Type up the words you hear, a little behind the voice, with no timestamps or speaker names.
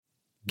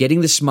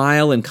Getting the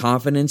smile and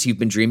confidence you've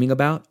been dreaming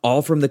about,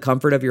 all from the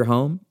comfort of your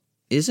home,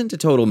 isn't a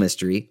total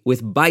mystery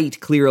with Byte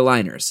clear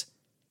aligners.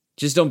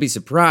 Just don't be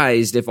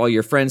surprised if all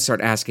your friends start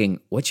asking,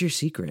 "What's your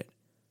secret?"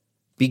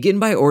 Begin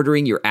by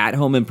ordering your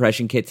at-home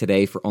impression kit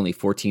today for only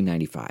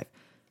 $14.95.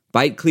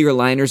 Byte clear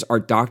aligners are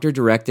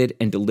doctor-directed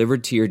and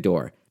delivered to your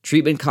door.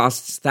 Treatment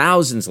costs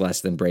thousands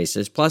less than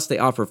braces, plus they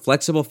offer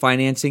flexible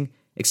financing,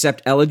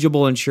 accept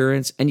eligible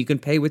insurance, and you can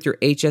pay with your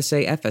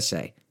HSA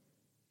FSA.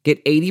 Get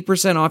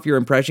 80% off your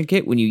impression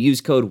kit when you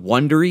use code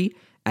WONDERY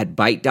at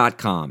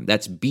Byte.com.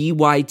 That's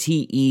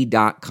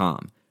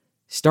BYTE.com.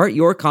 Start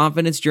your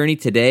confidence journey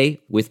today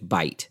with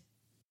Byte.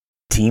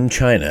 Team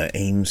China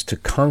aims to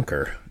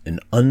conquer an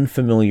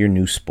unfamiliar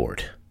new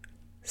sport,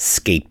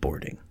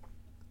 skateboarding.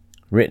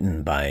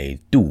 Written by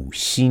Du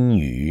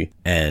Xinyu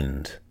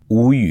and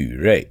Wu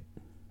Yurui.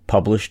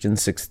 Published in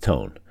 6th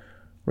tone.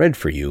 Read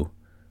for you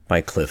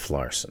by Cliff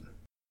Larson.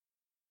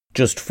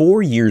 Just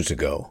 4 years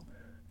ago,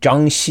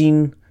 Zhang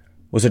Xin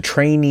was a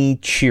trainee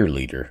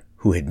cheerleader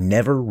who had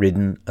never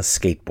ridden a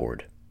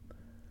skateboard.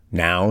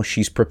 Now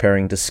she's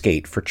preparing to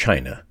skate for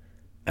China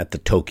at the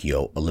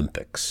Tokyo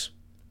Olympics.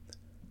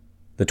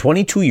 The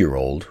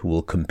 22-year-old who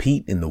will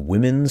compete in the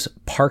women's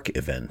park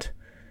event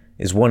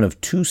is one of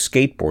 2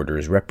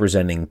 skateboarders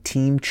representing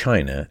Team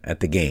China at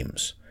the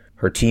Games.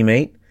 Her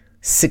teammate,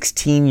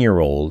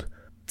 16-year-old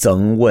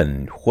Zheng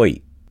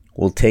Wenhui,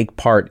 will take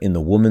part in the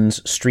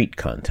women's street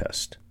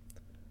contest.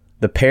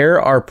 The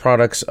pair are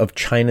products of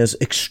China's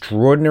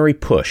extraordinary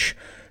push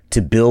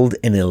to build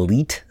an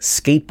elite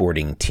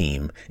skateboarding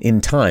team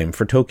in time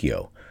for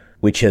Tokyo,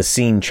 which has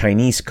seen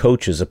Chinese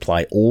coaches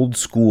apply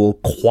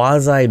old-school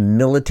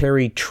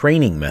quasi-military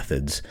training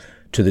methods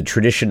to the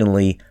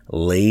traditionally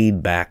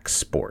laid-back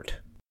sport.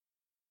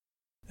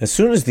 As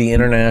soon as the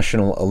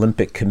International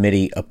Olympic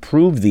Committee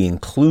approved the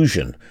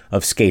inclusion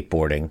of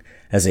skateboarding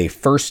as a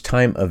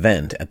first-time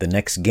event at the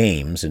next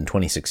Games in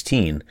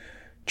 2016,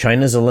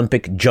 China's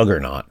Olympic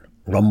juggernaut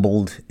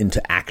rumbled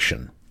into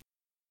action.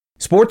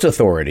 Sports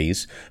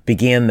authorities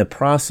began the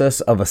process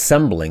of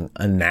assembling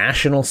a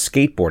national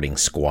skateboarding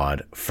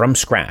squad from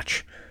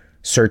scratch,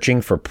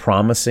 searching for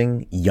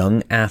promising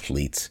young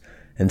athletes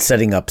and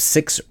setting up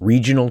 6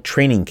 regional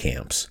training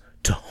camps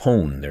to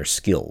hone their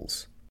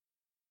skills.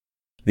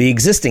 The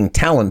existing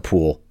talent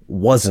pool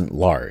wasn't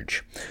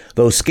large,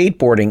 though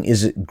skateboarding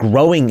is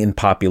growing in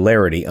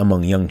popularity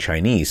among young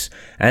Chinese,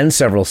 and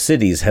several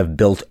cities have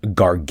built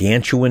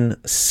gargantuan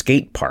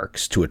skate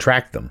parks to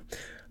attract them.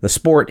 The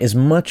sport is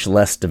much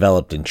less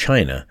developed in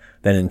China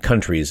than in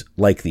countries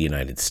like the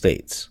United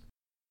States.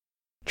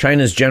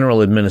 China's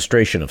General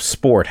Administration of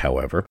Sport,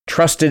 however,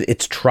 trusted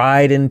its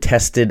tried and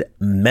tested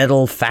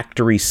medal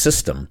factory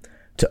system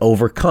to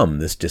overcome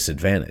this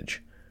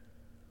disadvantage.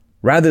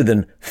 Rather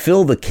than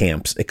fill the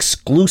camps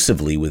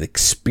exclusively with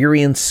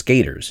experienced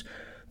skaters,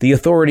 the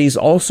authorities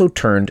also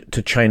turned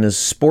to China's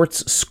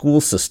sports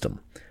school system,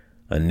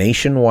 a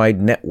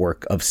nationwide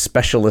network of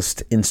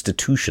specialist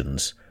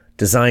institutions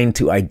designed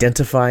to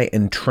identify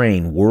and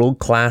train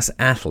world-class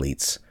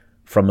athletes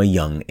from a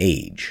young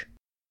age.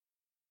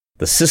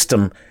 The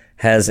system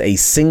has a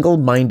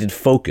single-minded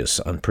focus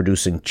on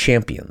producing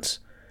champions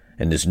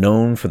and is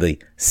known for the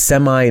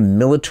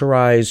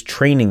semi-militarized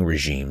training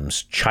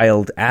regimes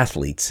child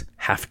athletes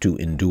have to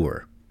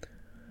endure.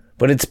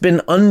 But it's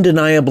been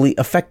undeniably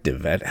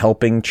effective at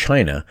helping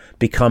China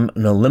become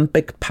an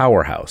Olympic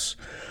powerhouse.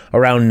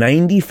 Around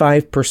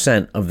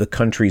 95% of the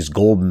country's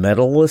gold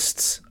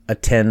medalists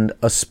attend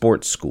a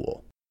sports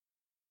school.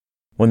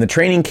 When the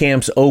training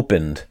camps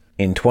opened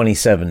in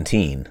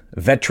 2017,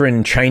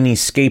 veteran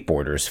Chinese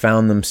skateboarders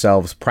found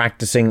themselves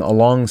practicing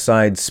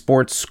alongside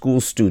sports school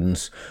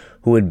students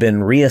who had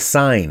been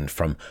reassigned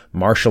from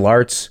martial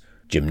arts,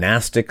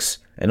 gymnastics,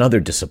 and other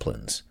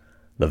disciplines.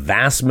 The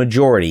vast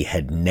majority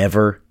had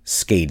never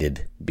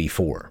skated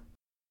before.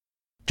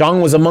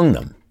 Zhang was among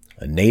them,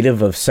 a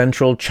native of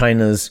central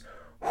China's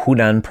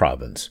Hunan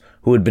province,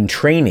 who had been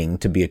training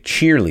to be a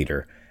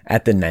cheerleader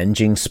at the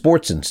Nanjing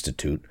Sports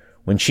Institute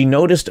when she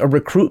noticed a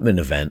recruitment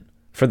event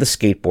for the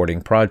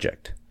skateboarding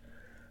project.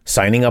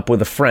 Signing up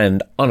with a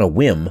friend on a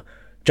whim,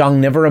 Zhang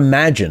never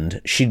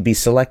imagined she'd be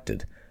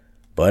selected.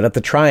 But at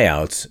the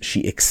tryouts,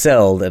 she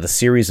excelled at a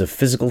series of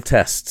physical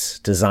tests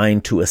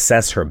designed to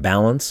assess her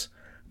balance,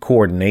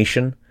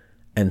 coordination,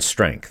 and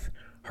strength.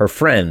 Her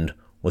friend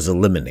was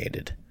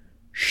eliminated.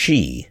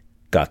 She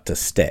got to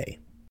stay.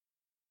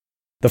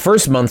 The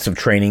first months of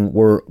training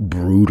were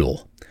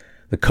brutal.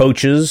 The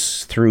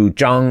coaches threw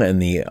Zhang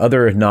and the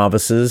other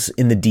novices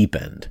in the deep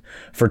end.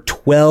 For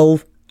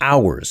 12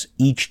 hours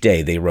each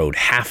day, they rode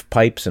half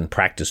pipes and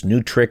practiced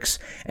new tricks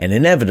and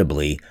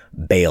inevitably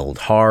bailed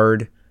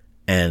hard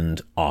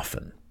and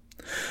often.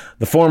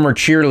 The former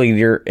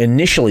cheerleader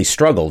initially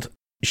struggled.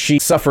 She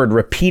suffered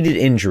repeated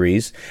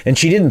injuries, and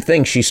she didn't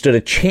think she stood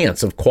a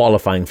chance of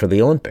qualifying for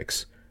the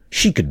Olympics.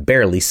 She could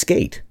barely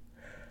skate.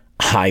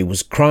 I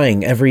was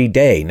crying every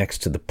day next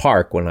to the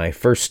park when I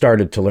first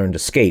started to learn to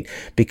skate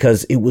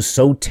because it was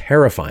so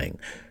terrifying,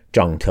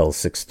 Zhang tells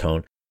 6th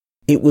Tone.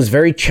 It was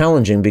very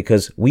challenging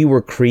because we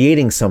were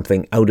creating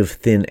something out of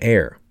thin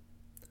air.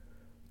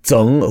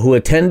 Zeng, who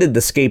attended the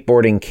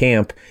skateboarding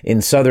camp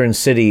in southern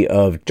city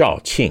of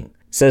Zhaoqing,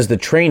 says the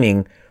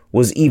training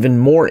was even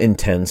more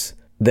intense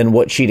than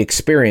what she'd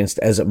experienced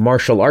as a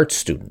martial arts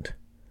student.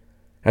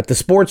 At the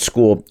sports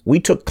school, we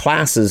took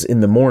classes in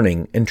the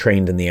morning and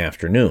trained in the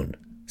afternoon,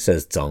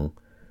 says Zeng.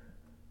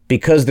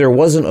 Because there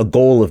wasn't a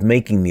goal of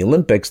making the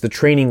Olympics, the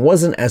training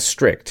wasn't as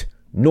strict,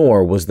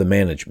 nor was the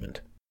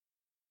management.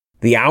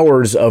 The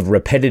hours of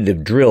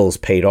repetitive drills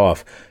paid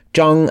off.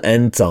 Zhang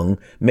and Zeng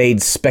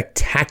made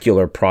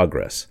spectacular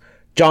progress.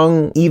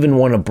 Zhang even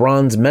won a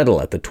bronze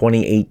medal at the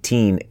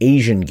 2018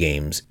 Asian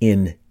Games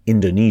in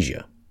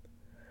Indonesia.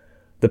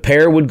 The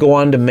pair would go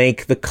on to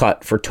make the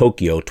cut for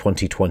Tokyo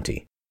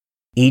 2020,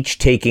 each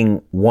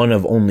taking one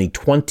of only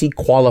 20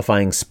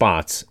 qualifying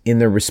spots in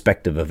their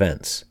respective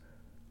events.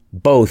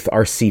 Both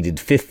are seeded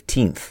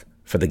 15th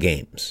for the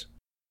Games.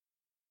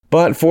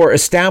 But for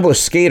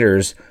established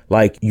skaters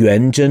like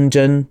Yuan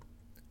Zhenzhen,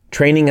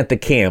 training at the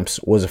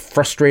camps was a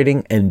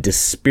frustrating and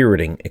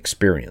dispiriting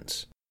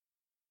experience.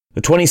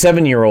 The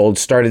 27-year-old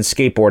started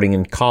skateboarding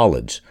in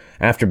college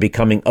after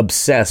becoming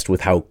obsessed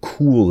with how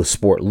cool the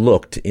sport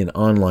looked in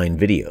online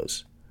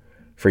videos.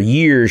 For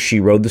years, she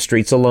rode the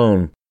streets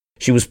alone.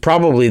 She was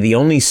probably the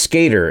only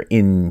skater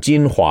in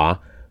Jinhua,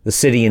 the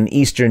city in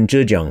eastern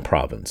Zhejiang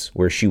province,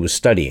 where she was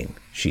studying,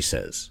 she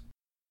says.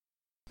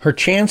 Her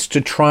chance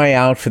to try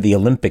out for the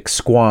Olympic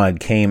squad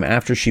came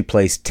after she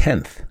placed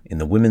 10th in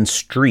the women's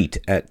street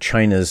at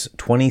China's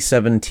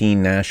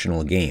 2017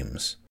 National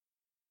Games.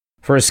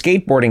 For a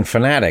skateboarding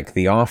fanatic,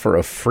 the offer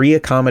of free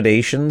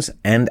accommodations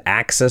and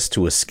access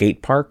to a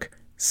skate park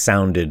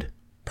sounded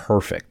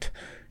perfect.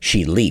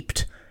 She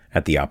leaped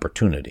at the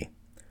opportunity.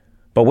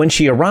 But when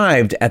she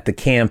arrived at the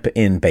camp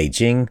in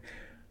Beijing,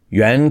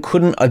 Yuan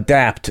couldn't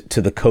adapt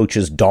to the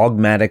coach's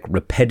dogmatic,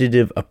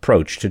 repetitive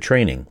approach to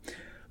training.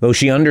 Though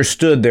she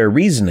understood their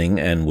reasoning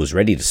and was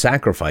ready to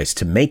sacrifice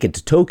to make it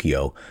to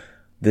Tokyo,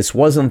 this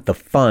wasn't the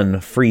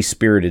fun,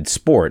 free-spirited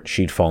sport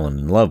she'd fallen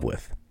in love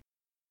with.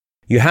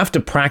 You have to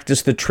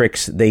practice the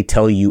tricks they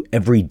tell you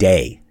every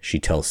day, she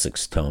tells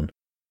Sixth Tone.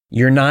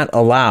 You're not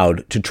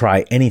allowed to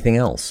try anything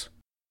else.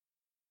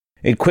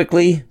 It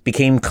quickly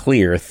became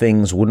clear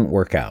things wouldn't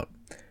work out.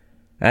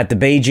 At the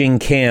Beijing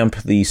camp,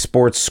 the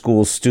sports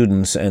school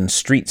students and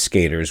street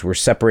skaters were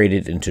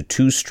separated into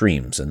two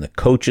streams, and the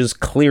coaches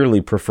clearly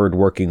preferred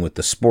working with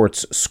the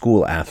sports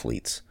school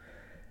athletes.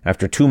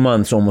 After 2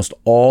 months, almost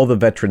all the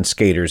veteran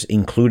skaters,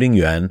 including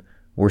Yuan,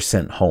 were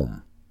sent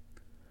home.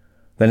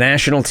 The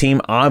national team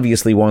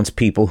obviously wants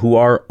people who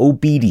are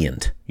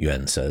obedient,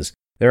 Yuan says.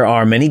 There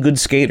are many good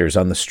skaters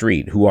on the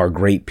street who are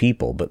great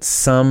people, but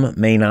some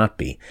may not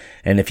be.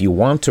 And if you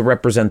want to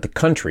represent the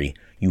country,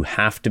 you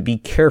have to be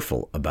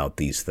careful about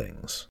these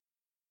things.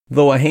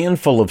 Though a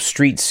handful of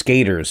street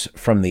skaters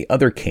from the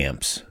other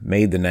camps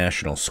made the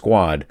national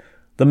squad,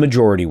 the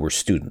majority were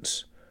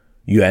students.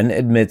 Yuan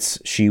admits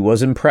she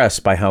was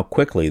impressed by how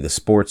quickly the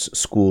sports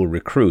school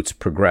recruits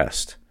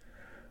progressed.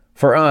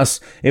 For us,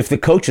 if the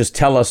coaches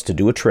tell us to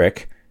do a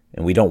trick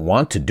and we don't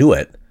want to do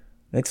it,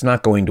 it's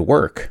not going to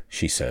work,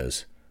 she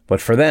says. But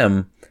for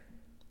them,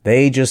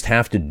 they just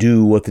have to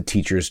do what the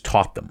teachers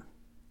taught them.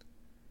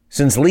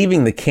 Since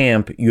leaving the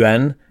camp,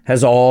 Yuan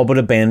has all but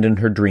abandoned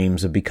her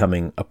dreams of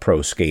becoming a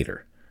pro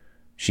skater.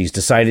 She's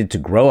decided to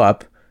grow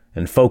up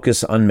and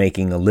focus on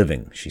making a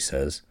living, she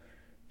says.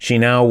 She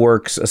now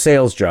works a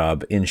sales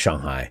job in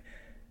Shanghai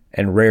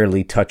and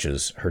rarely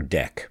touches her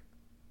deck.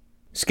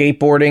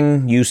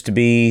 Skateboarding used to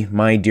be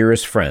my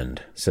dearest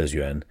friend, says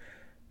Yuan.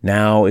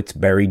 Now it's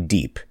buried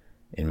deep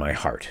in my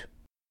heart.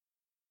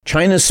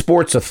 China's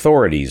sports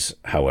authorities,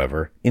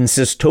 however,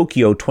 insist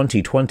Tokyo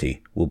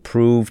 2020 will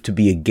prove to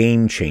be a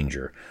game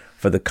changer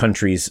for the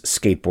country's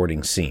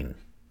skateboarding scene.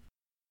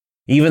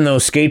 Even though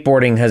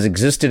skateboarding has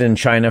existed in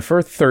China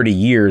for 30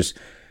 years,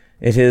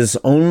 it has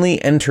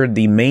only entered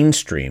the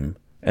mainstream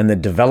and the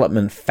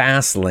development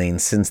fast lane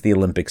since the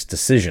Olympics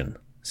decision,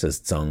 says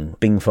Zheng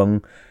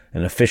Bingfeng,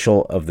 an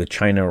official of the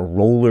China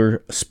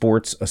Roller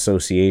Sports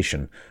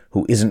Association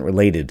who isn't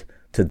related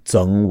to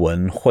Zheng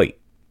Wenhui.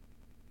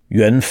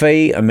 Yuan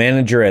Fei, a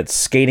manager at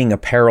skating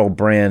apparel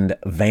brand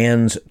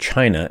Vans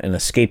China and a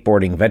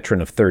skateboarding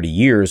veteran of 30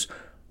 years,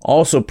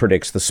 also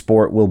predicts the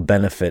sport will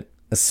benefit,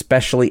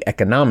 especially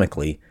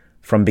economically,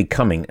 from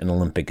becoming an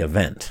Olympic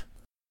event.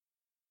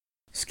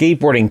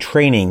 Skateboarding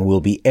training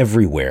will be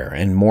everywhere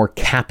and more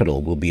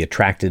capital will be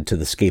attracted to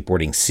the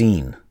skateboarding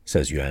scene,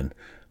 says Yuan,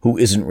 who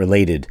isn't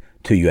related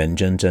to Yuan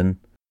Zhenzhen.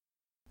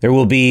 There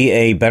will be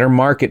a better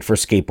market for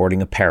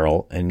skateboarding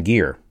apparel and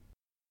gear.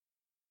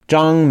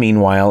 Zhang,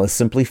 meanwhile, is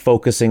simply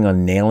focusing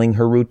on nailing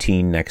her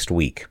routine next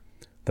week.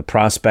 The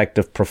prospect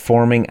of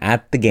performing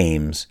at the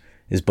Games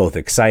is both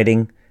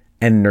exciting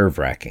and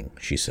nerve-wracking,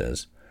 she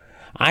says.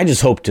 I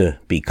just hope to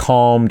be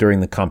calm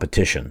during the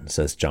competition,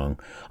 says Zhang.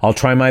 I'll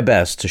try my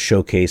best to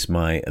showcase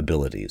my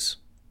abilities.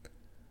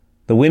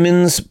 The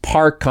women's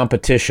park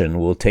competition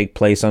will take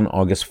place on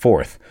August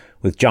 4th,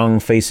 with Zhang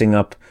facing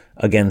up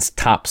against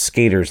top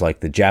skaters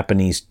like the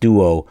Japanese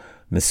duo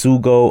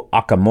Mitsugo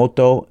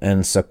Akamoto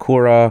and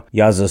Sakura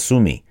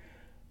Yasasumi.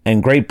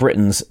 and Great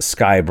Britain's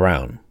Sky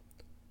Brown.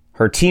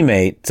 Her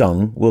teammate,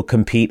 Zheng, will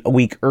compete a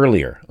week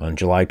earlier on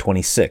July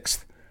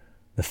 26th.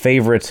 The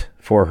favorite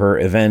for her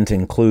event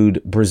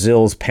include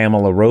Brazil's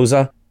Pamela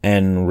Rosa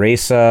and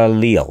Reisa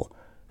Leal,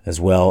 as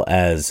well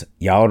as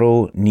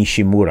Yaoru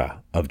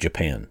Nishimura of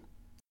Japan.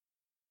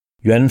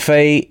 Yuan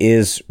Fei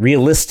is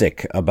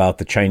realistic about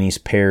the Chinese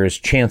pair's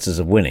chances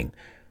of winning,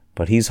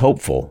 but he's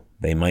hopeful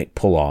they might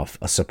pull off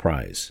a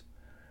surprise.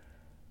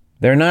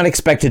 They're not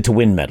expected to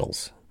win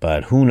medals,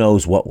 but who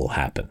knows what will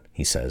happen,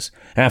 he says.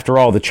 After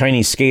all, the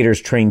Chinese skaters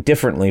train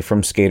differently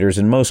from skaters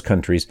in most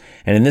countries,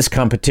 and in this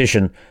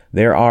competition,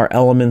 there are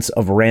elements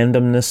of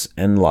randomness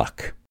and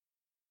luck.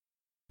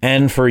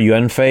 And for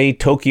Yuan Fei,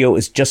 Tokyo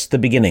is just the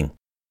beginning.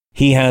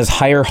 He has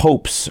higher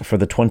hopes for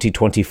the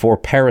 2024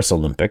 Paris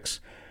Olympics,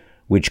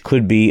 which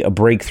could be a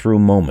breakthrough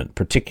moment,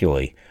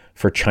 particularly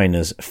for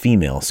China's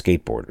female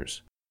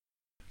skateboarders.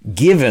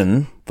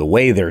 Given the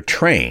way they're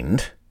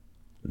trained,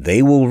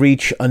 they will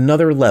reach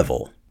another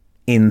level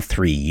in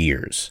 3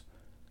 years,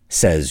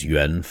 says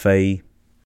Yuan Fei.